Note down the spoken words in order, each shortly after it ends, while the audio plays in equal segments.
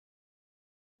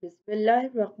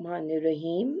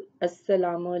Bismillahirrahmanirrahim.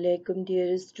 Assalamu alaikum,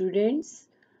 dear students.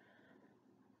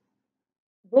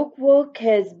 Book work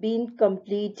has been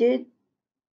completed.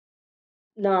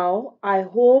 Now, I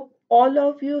hope all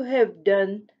of you have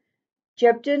done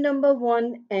chapter number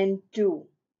 1 and 2.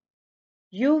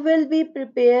 You will be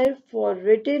prepared for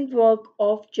written work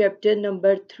of chapter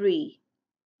number 3.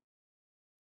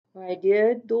 My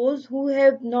dear, those who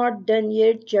have not done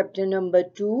yet chapter number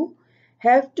 2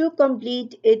 have to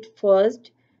complete it first.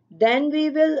 Then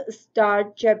we will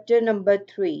start chapter number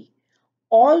 3.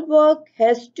 All work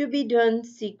has to be done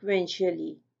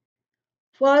sequentially.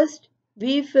 First,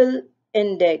 we fill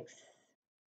index.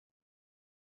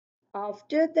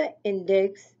 After the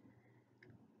index,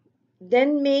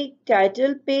 then make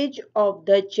title page of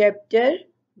the chapter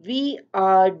we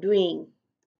are doing.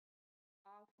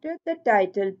 After the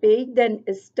title page, then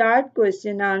start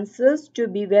question answers to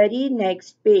be very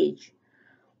next page.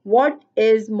 What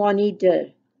is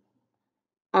monitor?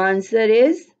 Answer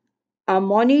is a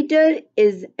monitor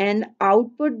is an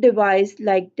output device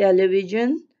like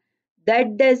television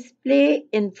that display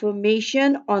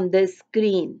information on the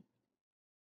screen.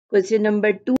 Question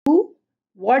number 2.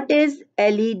 What is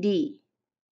LED?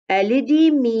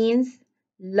 LED means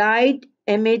light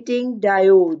emitting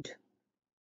diode.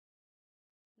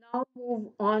 Now move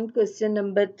on question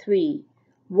number 3.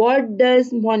 What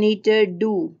does monitor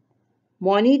do?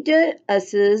 Monitor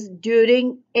assists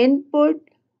during input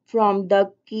from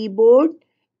the keyboard.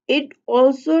 It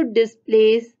also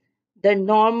displays the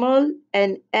normal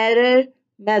and error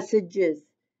messages.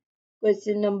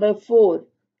 Question number 4.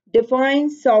 Define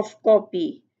soft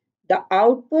copy. The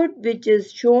output which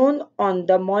is shown on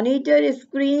the monitor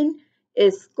screen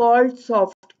is called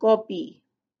soft copy.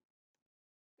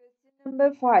 Question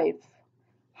number 5.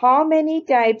 How many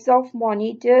types of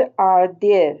monitor are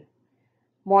there?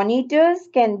 Monitors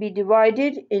can be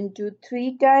divided into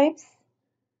 3 types: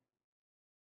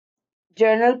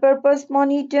 general purpose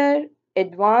monitor,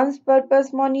 advanced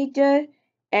purpose monitor,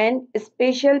 and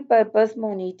special purpose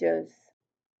monitors.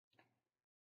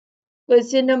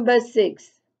 Question number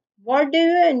 6. What do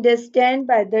you understand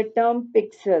by the term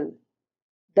pixel?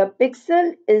 The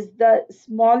pixel is the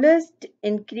smallest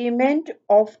increment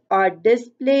of a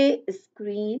display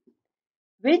screen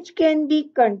which can be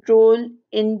controlled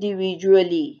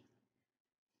individually.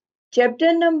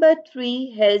 Chapter number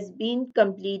 3 has been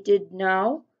completed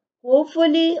now.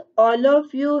 Hopefully, all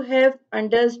of you have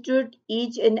understood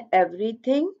each and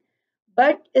everything,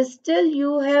 but still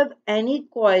you have any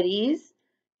queries,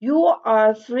 you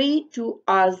are free to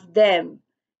ask them.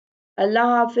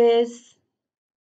 Allah Hafiz.